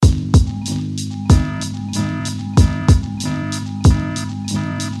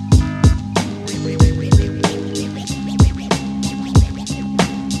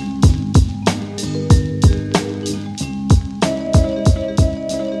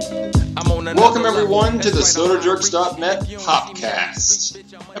Welcome everyone to the SodaJerks.net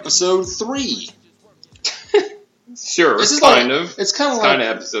Popcast, episode 3. Sure, This is kind of. It's kind of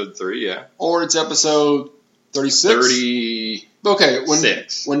episode 3, yeah. Or it's episode 36? 36. Okay,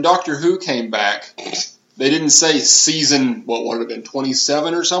 when Doctor Who came back, they didn't say season, what would it have been,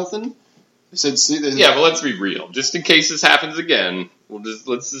 27 or something? They said, yeah, but let's be real. Just in case this happens again,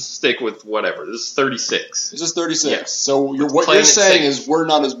 let's just stick with whatever. This is 36. This is 36. Yes. So what you're saying is we're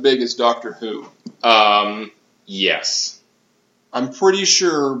not as big as Doctor Who. Yes. I'm pretty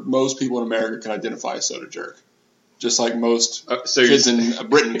sure most people in America can identify a soda jerk. Just like most kids in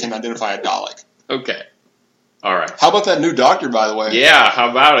Britain can identify a Dalek. Okay. All right. How about that new Doctor, by the way? Yeah, how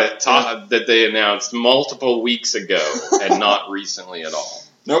about it? That they announced multiple weeks ago and not recently at all.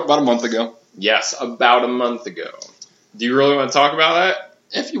 Nope, about a month ago. Yes, about a month ago. Do you really want to talk about that?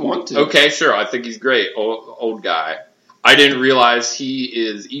 If you want to. Okay, sure. I think he's great. Old guy. I didn't realize he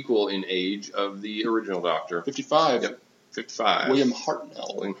is equal in age of the original Doctor. 55. Yep, 55. William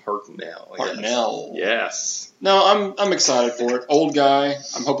Hartnell. Hartnell. Yes. No, I'm excited for it. Old guy.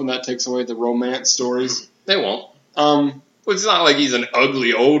 I'm hoping that takes away the romance stories. They won't. Well, it's not like he's an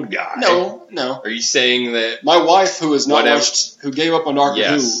ugly old guy. No. Are you saying that... My wife, who has not watched, who gave up on Doctor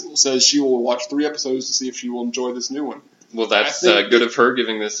Who, Yes. says she will watch 3 episodes to see if she will enjoy this new one. Well, that's good of her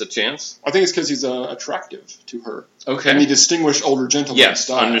giving this a chance. I think it's because he's attractive to her. Okay. And the distinguished older gentleman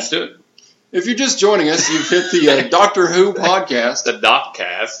style. Yes, understood. If you're just joining us, you've hit the Doctor Who podcast. The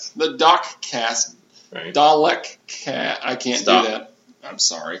Doccast. The Doccast. Right. Dalek cat. I can't do that. I'm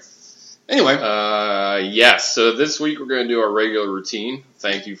sorry. Anyway. Yes, so this week we're going to do our regular routine.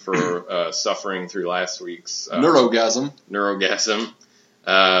 Thank you for suffering through last week's... Neurogasm.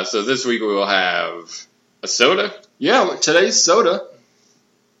 So this week we will have a soda. Yeah, today's soda.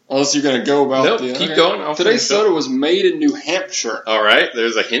 Unless you're going to go about... Nope, keep going. Today's soda was made in New Hampshire. All right,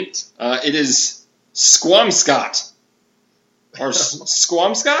 there's a hint. It is Squamscot. Or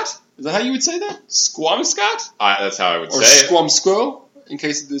Squamscot? Is that how you would say that? Squamscot? That's how I would or say it. Or Squamsco, in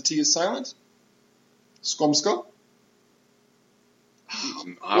case the T is silent. Squamsco?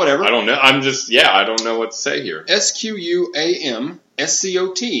 Whatever. I don't know. I don't know what to say here. Squamscot.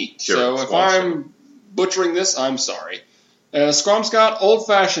 Sure, So if I'm butchering this, I'm sorry. Squamscot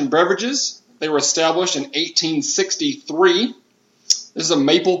old-fashioned beverages. They were established in 1863. This is a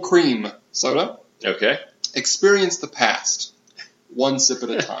maple cream soda. Okay. Experience the past. One sip at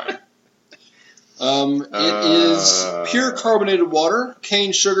a time. It is pure carbonated water,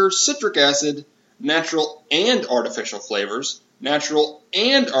 cane sugar, citric acid, natural and artificial flavors, natural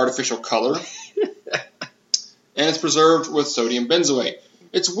and artificial color, and it's preserved with sodium benzoate.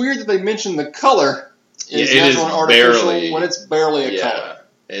 It's weird that they mention the color is natural and artificial when it's barely a color.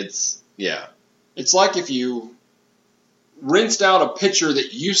 It's like if you rinsed out a pitcher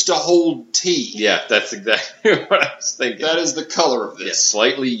that used to hold tea. Yeah, that's exactly what I was thinking. That is the color of this. Yeah,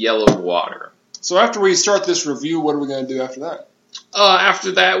 slightly yellowed water. So after we start this review, what are we going to do after that?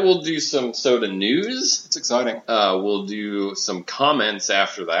 After that, we'll do some soda news. It's exciting. We'll do some comments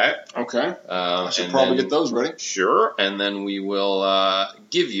after that. Okay. I should probably get those ready. Sure. And then we will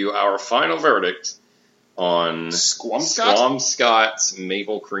give you our final verdict on Squamscot's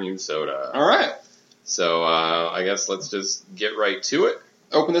maple cream soda. All right. So I guess let's just get right to it.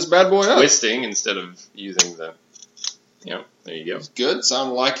 Open this bad boy up. Twisting instead of using the... there you go. It's good.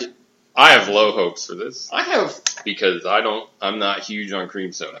 Sounded like it. I have low hopes for this. I have. Because I'm not huge on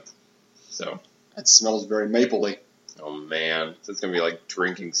cream soda. So. It smells very mapley. Oh man. It's going to be like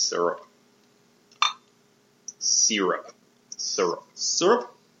drinking syrup. Syrup.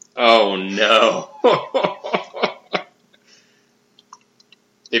 Oh no.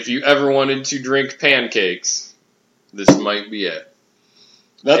 If you ever wanted to drink pancakes, this might be it.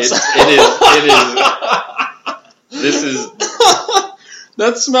 It is. This is.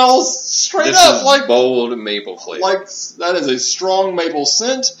 That smells straight up like bold maple flavor. Like that is a strong maple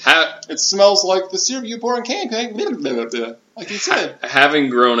scent. It smells like the syrup you pour on pancake. Like you said. Having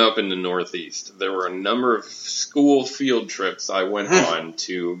grown up in the Northeast, there were a number of school field trips I went on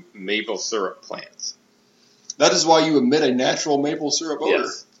to maple syrup plants. That is why you emit a natural maple syrup odor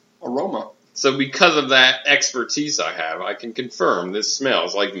aroma. So because of that expertise I have, I can confirm this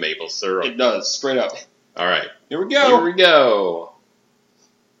smells like maple syrup. It does, straight up. All right. Here we go.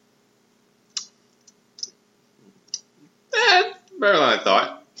 Better than I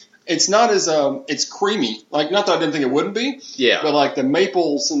thought. It's not as, it's creamy. Like, not that I didn't think it wouldn't be. Yeah. But, like, the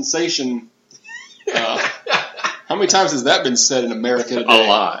maple sensation, how many times has that been said in America today? A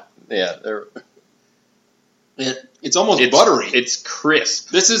lot. Yeah. It's almost buttery. It's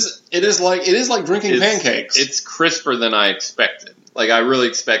crisp. It is like drinking pancakes. It's crisper than I expected. Like, I really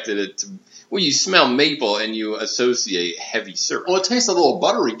expected it to... Well, you smell maple and you associate heavy syrup. Well, it tastes a little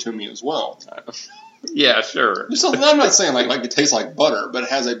buttery to me as well. Yeah, sure. I'm not saying like it tastes like butter, but it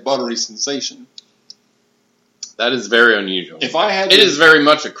has a buttery sensation. That is very unusual. If I had, it is very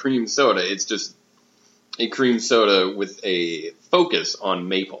much a cream soda. It's just a cream soda with a focus on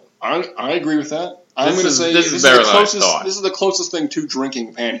maple. I agree with that. I'm going to say this is better than I thought. This is the closest thing to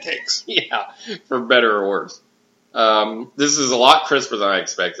drinking pancakes. Yeah, for better or worse. This is a lot crisper than I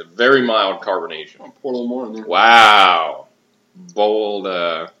expected. Very mild carbonation. I'll pour a little more in there. Wow. Bold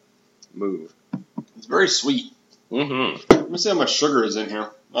move. It's very sweet. Mm-hmm. Let me see how much sugar is in here.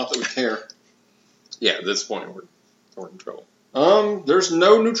 Not that we care. Yeah, at this point we're in trouble. There's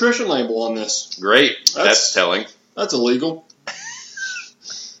no nutrition label on this. Great. That's telling. That's illegal.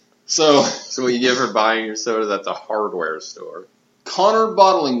 So what you get for buying your soda at the hardware store. Connor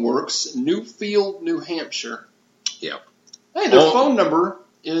Bottling Works, Newfield, New Hampshire. Yeah. Hey, their phone number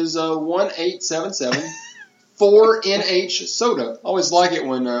is 1-877-4NH soda. Always like it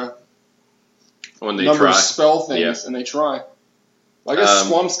when they numbers try. spell things and they try. Well, I guess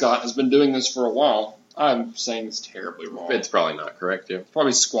Squamscot has been doing this for a while. I'm saying it's terribly wrong. It's probably not correct, yeah.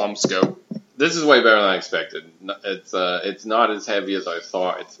 Probably Squamscot. This is way better than I expected. It's not as heavy as I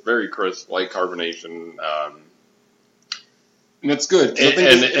thought. It's very crisp, light carbonation. And it's good.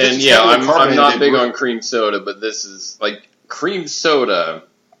 I'm not big on cream soda, but this is like cream soda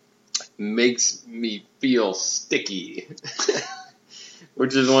makes me feel sticky,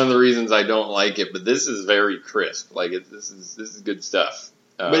 which is one of the reasons I don't like it. But this is very crisp. Like this is good stuff.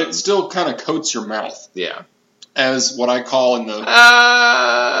 But it still kind of coats your mouth. Yeah. As what I call in the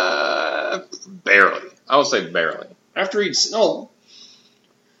barely. I will say barely. After each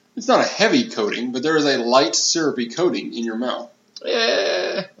it's not a heavy coating, but there is a light syrupy coating in your mouth.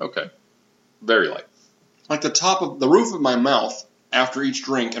 Yeah, okay. Very light. Like the roof of my mouth after each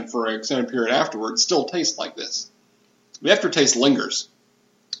drink and for an extended period afterwards still tastes like this. The aftertaste lingers.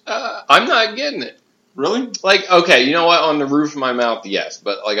 I'm not getting it. Really? Like, okay, you know what? On the roof of my mouth, yes.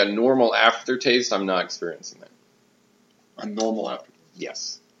 But like a normal aftertaste, I'm not experiencing that. A normal aftertaste?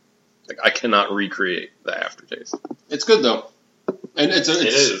 Yes. Like, I cannot recreate the aftertaste. It's good, though. And it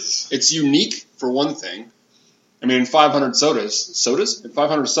is. It's unique, for one thing. I mean, in 500 sodas, in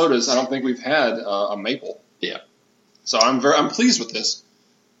 500 sodas, I don't think we've had a maple. Yeah. So I'm pleased with this.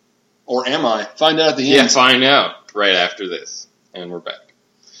 Or am I? Find out at the end. Yeah, find out right after this. And we're back.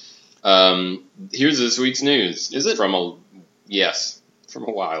 Here's this week's news. Is it? From a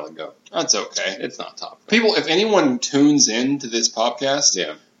while ago. That's okay. It's not top. People, if anyone tunes in to this podcast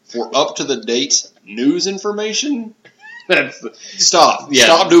for up-to-the-date news information, stop. Yeah,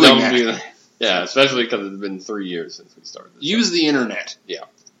 stop doing that. Do that. Yeah, especially because it's been 3 years since we started this. Use the internet. Yeah.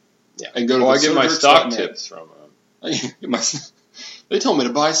 And go to I get my stock tips from... They told me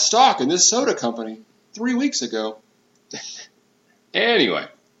to buy stock in this soda company 3 weeks ago. Anyway.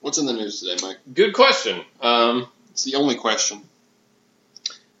 What's in the news today, Mike? Good question. It's the only question.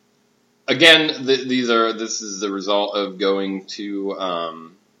 Again, this is the result of going to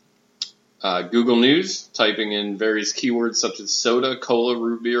Google News, typing in various keywords such as soda, cola,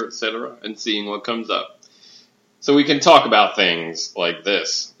 root beer, etc., and seeing what comes up. So we can talk about things like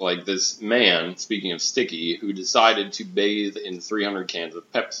this man, speaking of sticky, who decided to bathe in 300 cans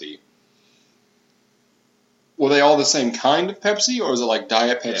of Pepsi. Were they all the same kind of Pepsi, or is it like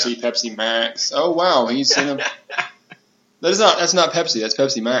Diet Pepsi, Pepsi Max? Oh wow, he's in a. That's not Pepsi. That's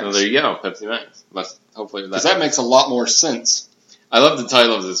Pepsi Max. Well, there you go, Pepsi Max. Hopefully because that makes a lot more sense. I love the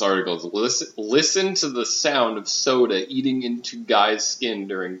title of this article. Listen to the sound of soda eating into guy's skin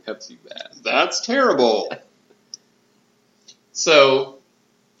during Pepsi bath. That's terrible. So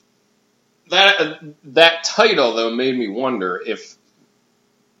that title though made me wonder if.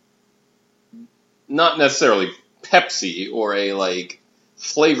 Not necessarily Pepsi or a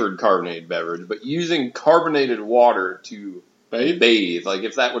flavored carbonated beverage, but using carbonated water to bathe, like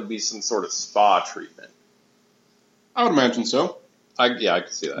if that would be some sort of spa treatment. I would imagine so. I could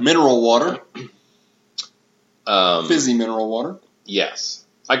see that. Mineral water. Fizzy mineral water. Yes,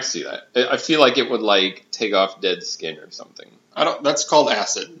 I could see that. I feel like it would take off dead skin or something. That's called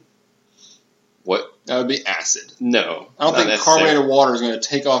acid. What? That would be acid. No. I don't think carbonated water is going to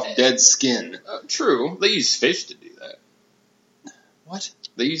take off dead skin. True. They use fish to do that. What?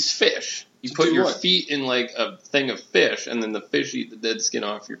 They use fish. You put your feet in a thing of fish, and then the fish eat the dead skin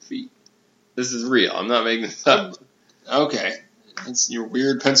off your feet. This is real. I'm not making this up. Okay. It's your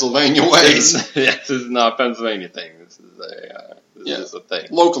weird Pennsylvania ways. This is not a Pennsylvania thing. This is a thing.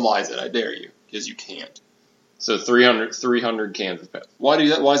 Localize it, I dare you, because you can't. So 300 cans of Pepsi. Why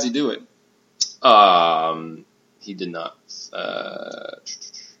does he do it? He did not.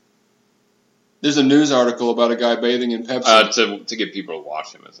 There's a news article about a guy bathing in Pepsi. To get people to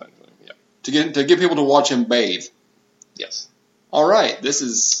watch him, essentially. Yeah. To get people to watch him bathe. Yes. All right. This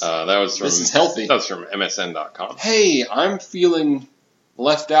is this is healthy. That was from MSN.com. Hey, I'm feeling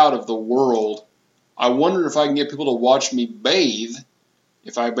left out of the world. I wonder if I can get people to watch me bathe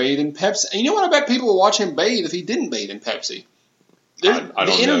if I bathe in Pepsi. And you know what? I bet people will watch him bathe if he didn't bathe in Pepsi. I don't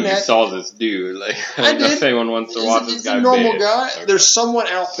know. You saw this dude. Like, I don't know if anyone wants to watch this guy bathe. He's a normal guy. Okay. There's someone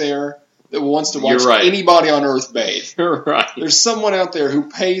out there that wants to watch right. anybody on Earth bathe. You're right. There's someone out there who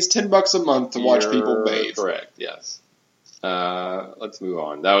pays $10 a month to watch people bathe. Correct. Yes. Let's move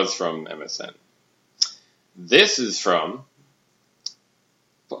on. That was from MSN. This is from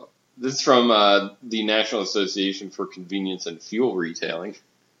the National Association for Convenience and Fuel Retailing.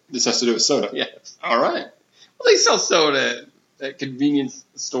 This has to do with soda. Yes. All right. Well, they sell soda at convenience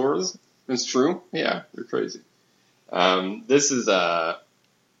stores. That's true. Yeah, they're crazy. This is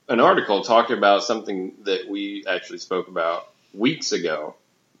an article talking about something that we actually spoke about weeks ago,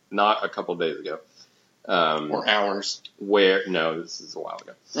 not a couple days ago. Or hours. No, this is a while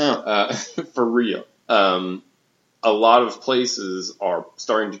ago. Oh. For real. A lot of places are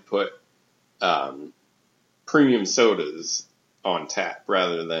starting to put premium sodas on tap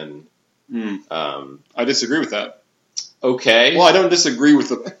rather than... I disagree with that. Okay. Well, I don't disagree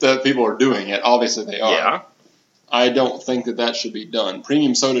with that people are doing it. Obviously they are. Yeah. I don't think that should be done.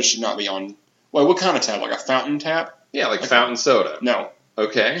 Premium soda should not be on... Well, what kind of tap? Like a fountain tap? Yeah, like fountain soda. No.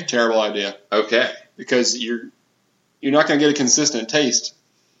 Okay. Terrible idea. Okay. Because you're not going to get a consistent taste.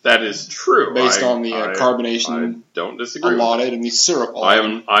 That is true. Based on the carbonation. I don't disagree. Allotted and the syrup. I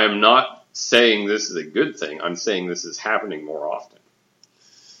am not saying this is a good thing. I'm saying this is happening more often.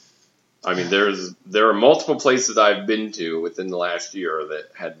 I mean, there are multiple places I've been to within the last year that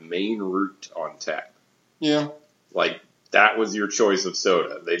had Main Root on tap. Yeah. Like, that was your choice of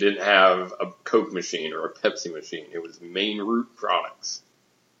soda. They didn't have a Coke machine or a Pepsi machine. It was Main Root products.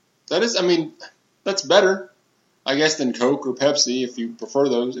 That's better, I guess, than Coke or Pepsi if you prefer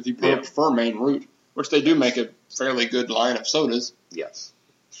those. If you prefer Main Root, which they do make a fairly good line of sodas. Yes.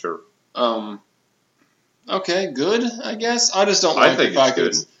 Sure. Okay, good, I guess. I just don't like the fact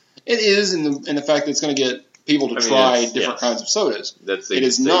that it is in the fact that it's going to get people to try different kinds of sodas. It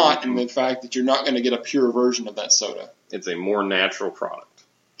is not in the fact that you're not going to get a pure version of that soda. It's a more natural product.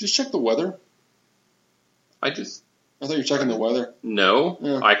 Just check the weather. I thought you were checking the weather. No,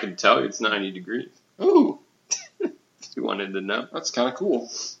 yeah. I can tell you it's 90 degrees. Ooh. If you wanted to know. That's kind of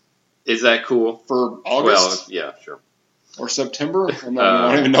cool. Is that cool? For August? Well, yeah, sure. Or September? I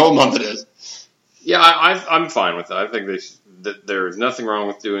don't even know what month it is. Yeah, I'm fine with that. I think that there is nothing wrong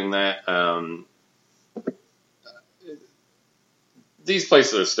with doing that. These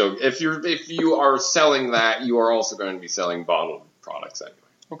places are still. If you are selling that, you are also going to be selling bottled products anyway.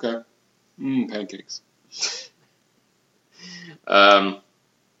 Okay. Pancakes.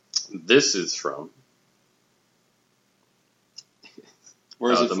 This is from.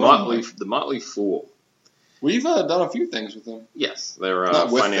 Where is it the from? The Motley Fool. We've done a few things with them. Yes, they're a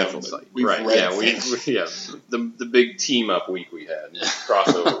financial site. Right? Yeah, the big team up week we had,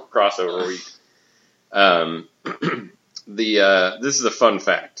 crossover week. This is a fun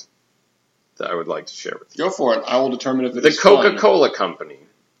fact that I would like to share with you. Go for it. I will determine if it is fun. The Coca-Cola Company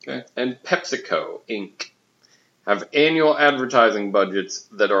and PepsiCo Inc. have annual advertising budgets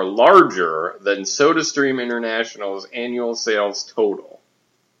that are larger than SodaStream International's annual sales total.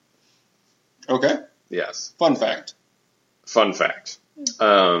 Okay. Yes. Fun fact.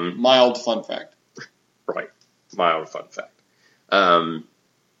 Mild fun fact. Right. Mild fun fact.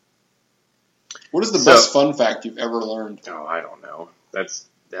 What is the best fun fact you've ever learned? Oh, I don't know. That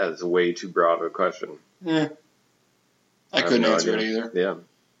is way too broad of a question. Yeah. I couldn't answer it either. Yeah.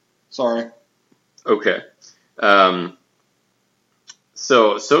 Sorry. Okay. I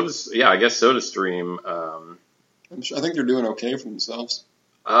guess SodaStream. I think they're doing okay for themselves.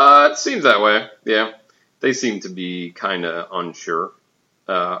 It seems that way. Yeah, they seem to be kind of unsure.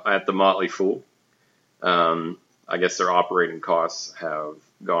 At the Motley Fool, I guess their operating costs have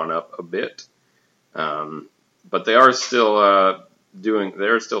gone up a bit, but they are still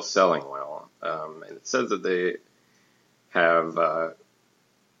They're still selling well, and it says that they have.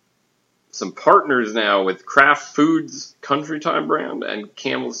 Some partners now with Kraft Foods Country Time brand and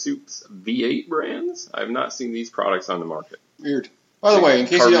Camel Soup's V8 brands. I have not seen these products on the market. Weird. By the way, in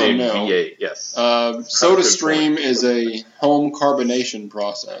case you don't know, V8, yes. SodaStream is a home carbonation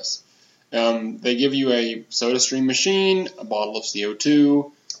process. They give you a SodaStream machine, a bottle of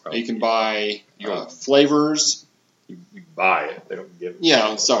CO2. You can buy flavors. You buy it. They don't give it. Yeah,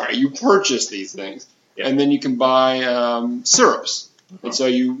 I'm sorry. You purchase these things. Yeah. And then you can buy syrups. And so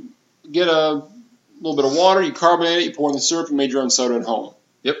you get a little bit of water, you carbonate it, you pour in the syrup, you made your own soda at home.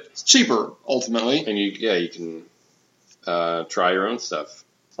 Yep. It's cheaper, ultimately. And you can try your own stuff.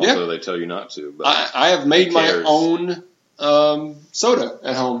 Although they tell you not to. But I have made my own soda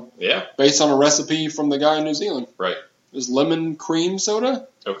at home. Yeah. Based on a recipe from the guy in New Zealand. Right. It was lemon cream soda.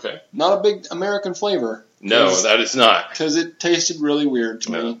 Okay. Not a big American flavor. No, that is not. Because it tasted really weird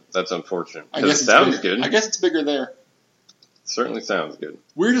to me. That's unfortunate. I guess it sounds good. I guess it's bigger there. Certainly sounds good.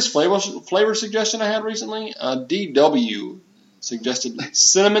 Weirdest flavor suggestion I had recently? DW suggested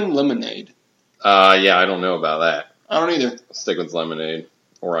cinnamon lemonade. Yeah, I don't know about that. I don't either. I'll stick with lemonade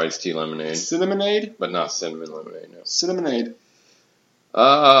or iced tea lemonade. Cinnamonade? But not cinnamon lemonade, no. Cinnamonade.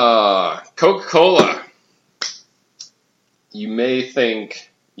 Coca-Cola. You may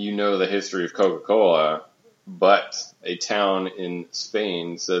think you know the history of Coca-Cola, but a town in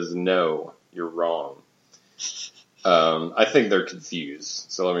Spain says no, you're wrong. I think they're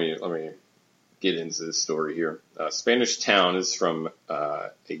confused. So let me get into this story here. Spanish Town is from a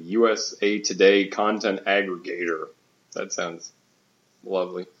USA Today content aggregator. That sounds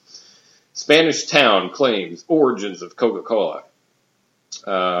lovely. Spanish Town claims origins of Coca-Cola.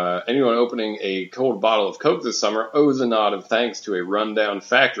 Anyone opening a cold bottle of Coke this summer owes a nod of thanks to a rundown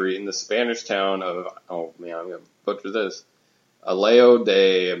factory in the Spanish town of, oh man, I'm going to butcher this, Aleo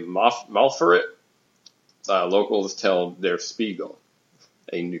de Malferit. Locals tell Der Spiegel,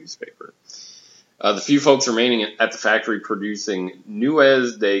 a newspaper. The few folks remaining at the factory producing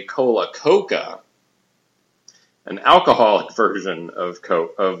Nuez de Cola Coca, an alcoholic version of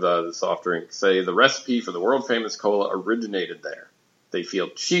Coke, of the soft drink, say the recipe for the world-famous cola originated there. They feel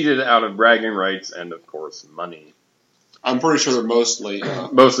cheated out of bragging rights and, of course, money. I'm pretty sure they're mostly...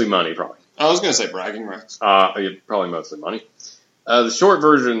 mostly money, probably. I was going to say bragging rights. Probably mostly money. The short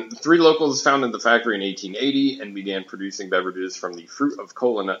version, 3 locals founded the factory in 1880 and began producing beverages from the fruit of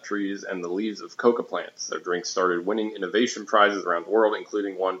cola nut trees and the leaves of coca plants. Their drinks started winning innovation prizes around the world,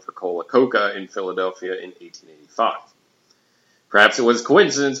 including one for Cola Coca in Philadelphia in 1885. Perhaps it was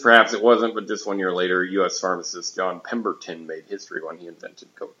coincidence, perhaps it wasn't, but just 1 year later, U.S. pharmacist John Pemberton made history when he invented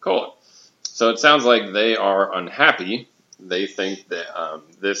Coca-Cola. So it sounds like they are unhappy. They think that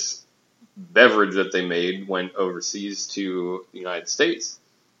this beverage that they made went overseas to the United States.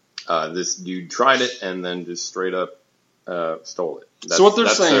 This dude tried it and then just straight up stole it. So what they're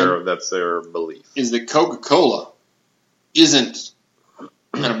saying that's their belief. Is that Coca-Cola isn't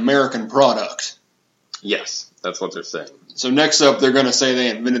an American product. Yes, that's what they're saying. So next up, they're going to say they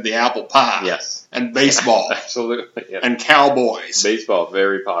invented the apple pie. Yes. And baseball. Absolutely. Yeah. And cowboys. Baseball,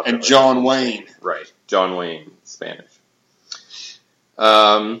 very popular. And John Wayne. Right. John Wayne, Spanish.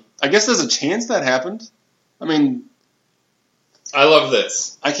 I guess there's a chance that happened. I mean, I love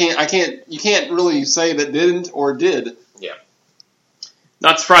this. You can't really say that didn't or did. Yeah.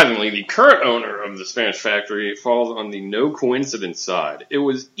 Not surprisingly, the current owner of the Spanish factory falls on the no coincidence side. It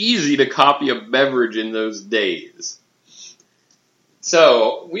was easy to copy a beverage in those days.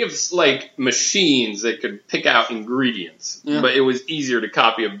 So, we have, machines that could pick out ingredients, but it was easier to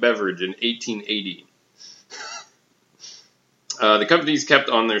copy a beverage in 1880. The companies kept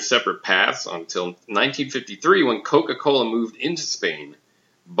on their separate paths until 1953 when Coca-Cola moved into Spain,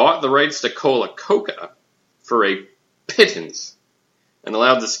 bought the rights to Cola Coca for a pittance, and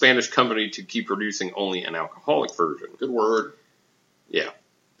allowed the Spanish company to keep producing only an alcoholic version. Good word. Yeah.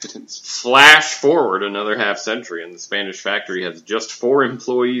 Pittance. Flash forward another half century, and the Spanish factory has just 4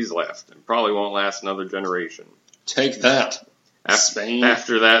 employees left, and probably won't last another generation. Take that, Spain.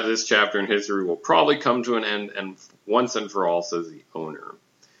 After that, this chapter in history will probably come to an end, and once and for all, says the owner.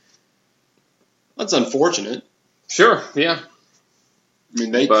 That's unfortunate. Sure, yeah. I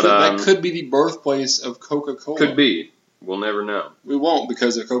mean, that could be the birthplace of Coca-Cola. Could be. We'll never know. We won't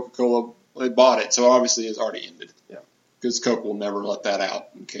because of Coca-Cola. They bought it, so obviously it's already ended. Yeah. Because Coke will never let that out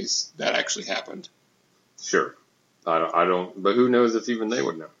in case that actually happened. Sure. I don't, but who knows if even they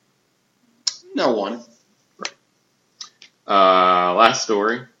would know. No one. Right. Last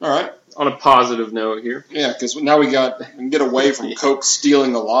story. All right. On a positive note here. Yeah, because now we can get away from Coke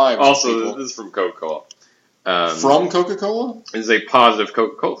stealing the lives also, of people. This is from Coca-Cola. From Coca-Cola? This is a positive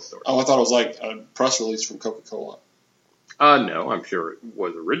Coca-Cola story. Oh, I thought it was like a press release from Coca-Cola. No, I'm sure it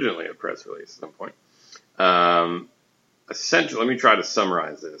was originally a press release at some point. Essentially, let me try to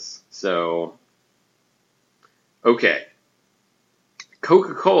summarize this. So, okay.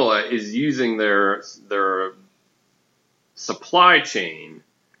 Coca-Cola is using their supply chain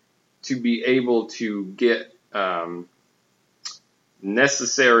to be able to get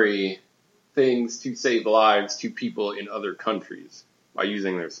necessary things to save lives to people in other countries by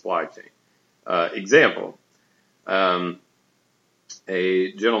using their supply chain. Example,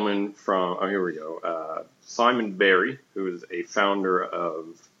 A gentleman from, here we go, Simon Berry, who is a founder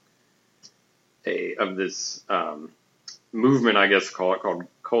of this movement, I guess, called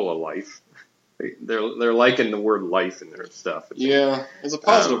Cola Life. They're liking the word life in their stuff. Yeah, it's a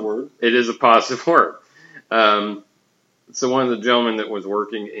positive word. It is a positive word. So one of the gentlemen that was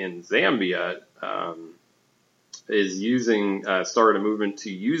working in Zambia is started a movement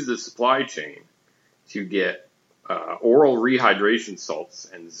to use the supply chain to get oral rehydration salts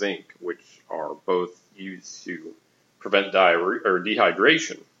and zinc, which are both used to prevent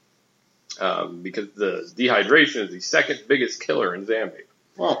dehydration, because the dehydration is the second biggest killer in Zambia.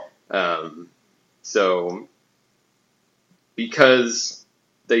 Wow. So because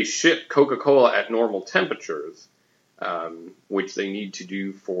they ship Coca-Cola at normal temperatures, which they need to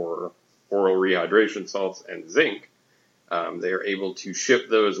do for oral rehydration salts and zinc, they are able to ship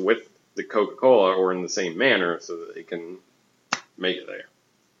those with the Coca-Cola or in the same manner so that they can make it there.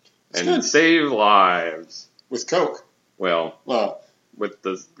 That's and good. Save lives. With Coke. Well, with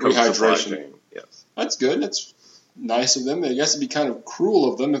the Coke supply chain, yes. That's good. That's nice of them. I guess it'd be kind of cruel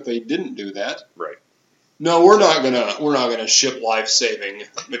of them if they didn't do that. Right. No, we're not gonna ship life-saving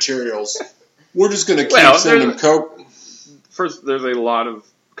materials. We're just gonna keep sending Coke. First, there's a lot of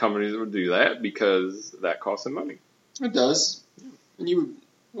companies that would do that because that costs them money. It does. And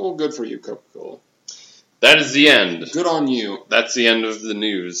good for you, Coca-Cola. That is the end. Good on you. That's the end of the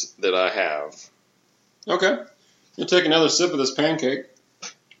news that I have. Okay. You'll take another sip of this pancake.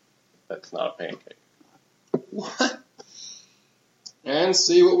 That's not a pancake. What? And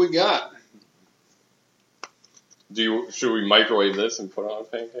see what we got. Should we microwave this and put on a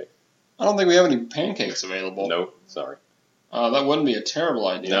pancake? I don't think we have any pancakes available. No, sorry. That wouldn't be a terrible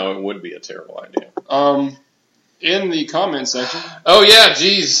idea. No, it would be a terrible idea. In the comment section. Oh yeah,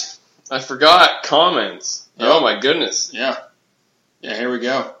 geez, I forgot comments. Yep. Oh my goodness. Yeah. Yeah, here we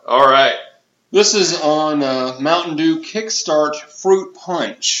go. All right. This is on Mountain Dew Kickstart Fruit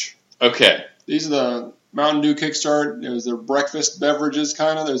Punch. Okay. These are the Mountain Dew Kickstart. It was their breakfast beverages,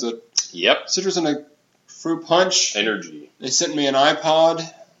 kind of. There's a citrus and a fruit punch. Energy. They sent me an iPod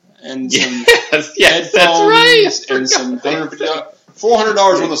and some headphones that's right. And some $400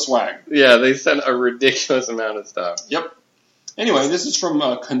 worth of swag. Yeah, they sent a ridiculous amount of stuff. Yep. Anyway, this is from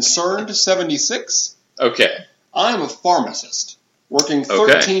Concerned76. Okay. I'm a pharmacist working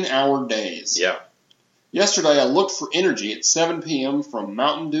 13-hour days. Yeah. Yesterday, I looked for energy at 7 p.m. from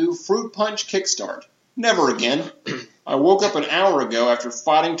Mountain Dew Fruit Punch Kickstart. Never again. I woke up an hour ago after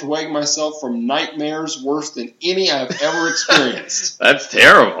fighting to wake myself from nightmares worse than any I've ever experienced. That's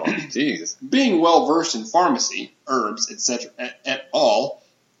terrible. Jeez. Being well-versed in pharmacy, herbs, etc., at all,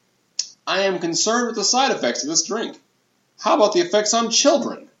 I am concerned with the side effects of this drink. How about the effects on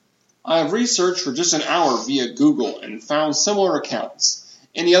children? I have researched for just an hour via Google and found similar accounts.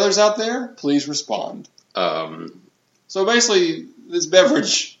 Any others out there? Please respond. So basically, this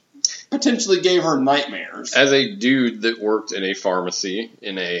beverage potentially gave her nightmares. As a dude that worked in a pharmacy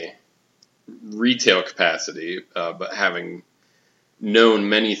in a retail capacity, but having known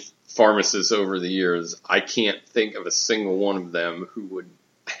many pharmacists over the years, I can't think of a single one of them who would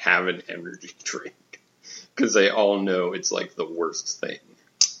have an energy drink. Because they all know it's like the worst thing.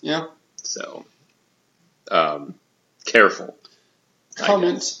 Yeah. So, careful.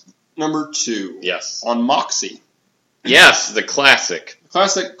 Comment number 2. Yes. On Moxie. Yes, the classic.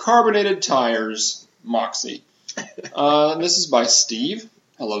 Classic carbonated tires, Moxie. This is by Steve.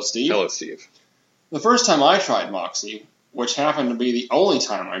 Hello, Steve. Hello, Steve. The first time I tried Moxie, which happened to be the only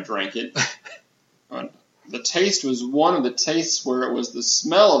time I drank it, the taste was one of the tastes where it was the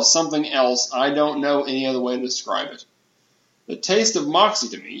smell of something else. I don't know any other way to describe it. The taste of Moxie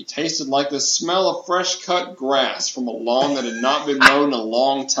to me tasted like the smell of fresh-cut grass from a lawn that had not been mowed in a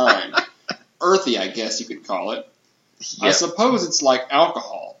long time. Earthy, I guess you could call it. Yep. I suppose it's like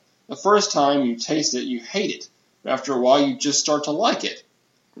alcohol. The first time you taste it, you hate it. But after a while, you just start to like it.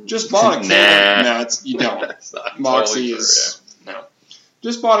 Just bought a can. No, you don't. That's not Moxie totally is no.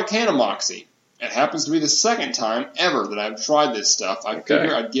 Just bought a can of Moxie. It happens to be the second time ever that I've tried this stuff. I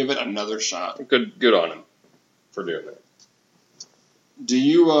figure I'd give it another shot. Good on him for doing that. Do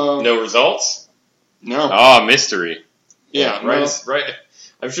you? No results? No. Ah, mystery. Yeah, right.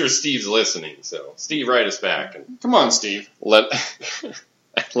 I'm sure Steve's listening, so Steve, write us back and come on, Steve. Let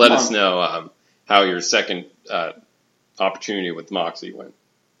us know how your second opportunity with Moxie went.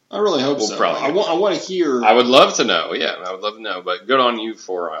 I really hope so. I want to hear. I would love to know. Yeah, I would love to know. But good on you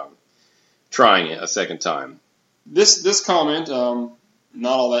for trying it a second time. This comment, not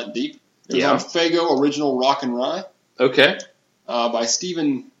all that deep. It was on Faygo Original Rock and Rye. Okay. By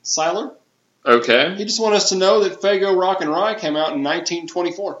Stephen Seiler. Okay. He just wanted us to know that Faygo Rock and Rye came out in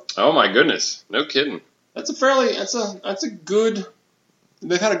 1924. Oh my goodness. No kidding. That's a good.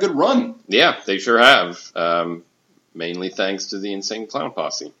 They've had a good run. Yeah, they sure have. Mainly thanks to the Insane Clown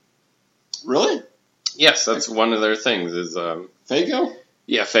Posse. Really? Yes, that's one of their things. Is Faygo?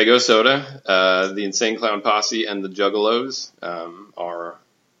 Yeah, Faygo Soda, the Insane Clown Posse, and the Juggalos are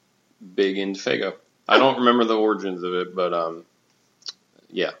big into Faygo. I don't remember the origins of it, but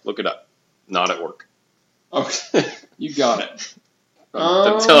yeah, look it up. Not at work. Okay, you got it.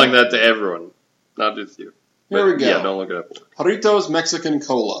 I'm telling that to everyone, not just you. Here we go. Yeah, don't look it up at work. Jarritos Mexican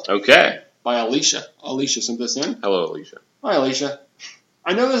Cola. Okay. By Alicia. Alicia sent this in. Hello, Alicia. Hi, Alicia.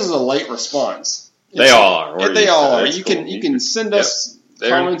 I know this is a late response. They all are. They all are. You can send us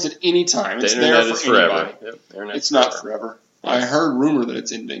comments at any time. It's there for anybody. Yep. It's not forever. I heard rumor that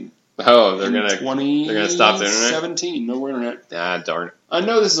it's ending. Oh, they're gonna stop the internet. 2017, no internet. Ah, darn it. I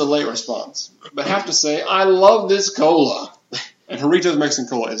know this is a late response, but have to say I love this cola. And Jarritos Mexican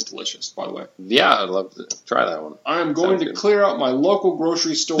Cola is delicious, by the way. Yeah, I'd love to try that one. I am going to clear out my local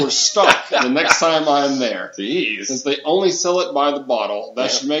grocery store's stock the next time I'm there. Jeez. Since they only sell it by the bottle,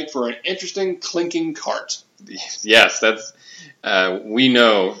 that should make for an interesting clinking cart. Yes, that's. We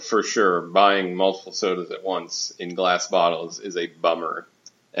know for sure buying multiple sodas at once in glass bottles is a bummer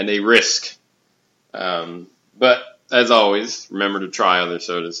and a risk. But as always, remember to try other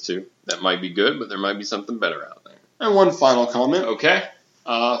sodas too. That might be good, but there might be something better out there. And one final comment. Okay.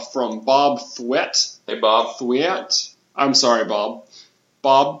 From Bob Thwett. Hey, Bob. Thwett. I'm sorry, Bob.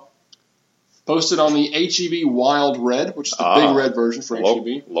 Bob posted on the HEB Wild Red, which is the big red version for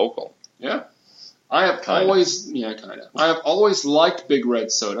HEB. Local. Yeah. I have always liked Big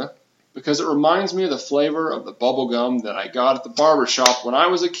Red soda because it reminds me of the flavor of the bubble gum that I got at the barber shop when I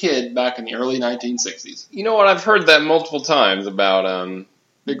was a kid back in the early 1960s. You know what? I've heard that multiple times about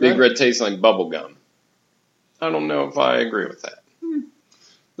Big Red tasting like bubble gum. I don't know if I agree with that.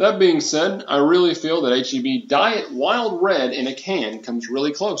 That being said, I really feel that HEB Diet Wild Red in a can comes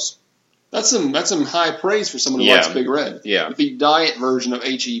really close. That's some high praise for someone who likes Big Red. Yeah. But the diet version of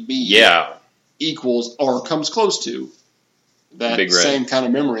HEB equals or comes close to that same kind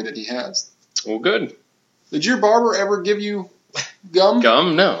of memory that he has. Well, good. Did your barber ever give you gum?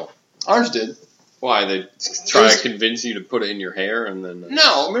 Gum? No. Ours did. Why? They try to convince you to put it in your hair and then...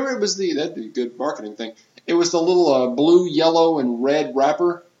 No, remember it was that'd be a good marketing thing. It was the little blue, yellow, and red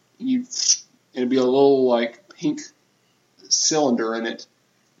wrapper. It'd be a little, like, pink cylinder in it.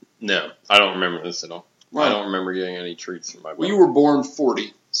 No, I don't remember this at all. Right. I don't remember getting any treats from my barber. Well, you were born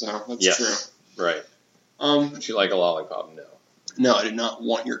 40, so that's true. Right. Would you like a lollipop? No. No, I did not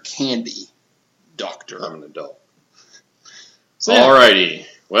want your candy, doctor. I'm an adult. So, alrighty.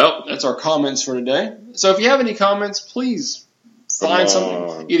 Well, that's our comments for today. So if you have any comments, please find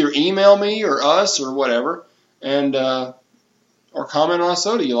something. Either email me or us or whatever, and or comment on a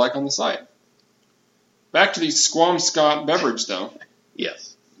soda you like on the site. Back to the Squamscot beverage, though.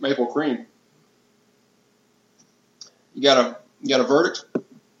 Yes. Maple cream. You got a verdict?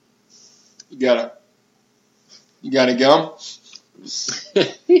 You got a gum?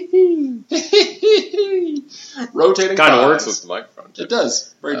 Rotating kind of works with the microphone, too. It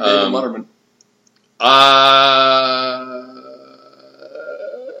does. Very David Letterman.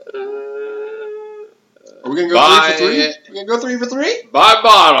 Are we going to go 3 for 3? We're going to go 3 for 3? Buy a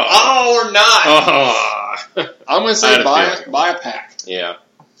bottle. Oh, we're not. I'm going to say buy a pack. Yeah.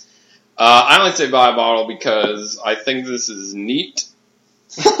 I only say buy a bottle because I think this is neat.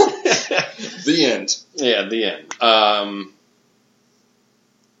 The end. Yeah, the end.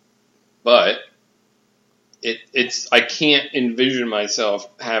 But it's I can't envision myself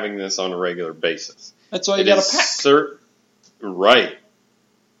having this on a regular basis. That's why you got a pack. Right.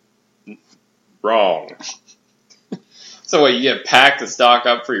 Wrong. So what, you get a pack to stock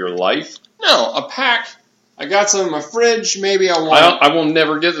up for your life? No, a pack. I got some in my fridge. Maybe I want. I will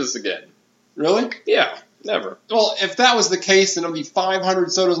never get this again. Really? Yeah, never. Well, if that was the case, then of the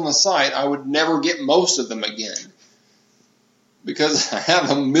 500 sodas on the site, I would never get most of them again. Because I have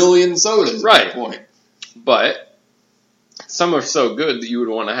a million sodas at that point. But some are so good that you would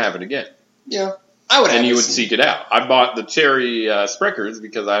want to have it again. Yeah. I would. And you would seek it out. I bought the cherry Spreckers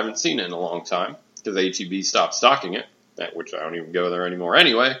because I haven't seen it in a long time. Because HEB stopped stocking it. Which I don't even go there anymore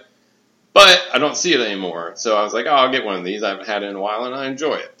anyway. But I don't see it anymore. So I was like, I'll get one of these. I haven't had it in a while and I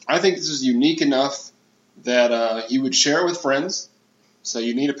enjoy it. I think this is unique enough that you would share it with friends. So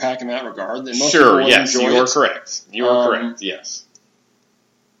you need a pack in that regard. And most sure, yes, you are correct. You are correct, yes.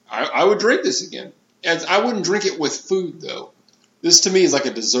 I would drink this again. And I wouldn't drink it with food, though. This, to me, is like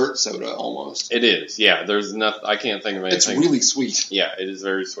a dessert soda, almost. It is, yeah. There's nothing. I can't think of anything. It's really sweet. Yeah, it is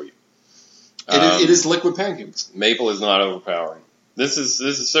very sweet. It is liquid pancakes. Maple is not overpowering. This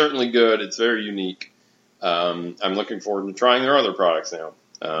is certainly good. It's very unique. I'm looking forward to trying their other products now.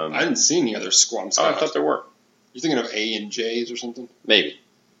 I didn't see any other Squamscot. I thought there were. You're thinking of A and J's or something? Maybe.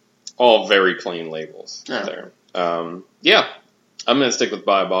 All very plain labels Yeah. there. Yeah. I'm going to stick with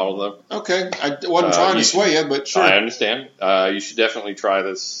buy a bottle, though. Okay. I wasn't trying to sway you, but sure. I understand. You should definitely try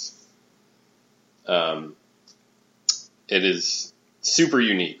this. It is super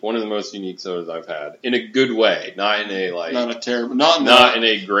unique. One of the most unique sodas I've had. In a good way. Not in a, like... Not a terrible... Not in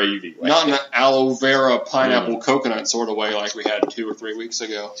a gravy way. Not in an aloe vera, pineapple, coconut sort of way like we had 2 or 3 weeks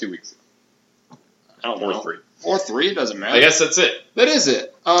ago. 2 weeks ago. I don't Or know. 3. Or 3, it doesn't matter. I guess that's it. That is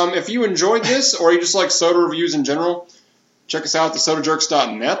it. If you enjoyed this, or you just like soda reviews in general, check us out at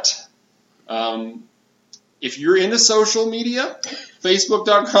thesodajerks.net. If you're into social media,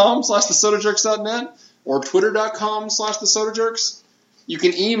 facebook.com/thesodajerks.net or twitter.com/thesodajerks. You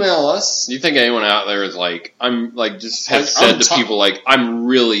can email us. Do you think anyone out there is like, I'm like, just has I'm said to people like, I'm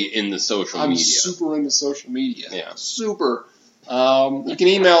really into social media? I'm super into social media. Yeah. Super. You can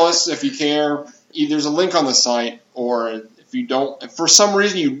email us if you care. There's a link on the site, or if you don't, if for some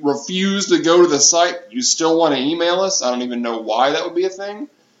reason you refuse to go to the site, you still want to email us. I don't even know why that would be a thing.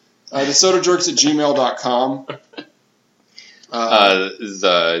 thesodajerks@gmail.com. Is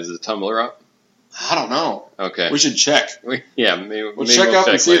the Tumblr up? I don't know. Okay. We should check. Maybe We'll check out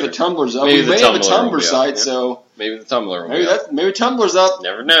and see if the Tumblr's up. Maybe We the may have a Tumblr will Tumblr be up, site, yeah. so Maybe the Tumblr will maybe be up. maybe Tumblr's up.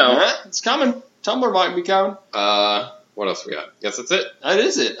 Never know. It's coming. Tumblr might be coming. What else we got? Guess that's it. That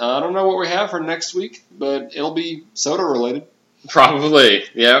is it. I don't know what we have for next week, but it'll be soda related. Probably.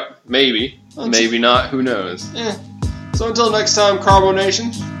 Yep. Maybe. Maybe not. Who knows? So until next time, Carbo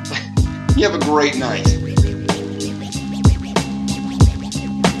Nation, you have a great night.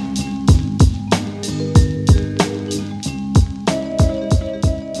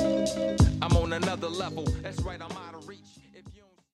 I'm on another level. That's right.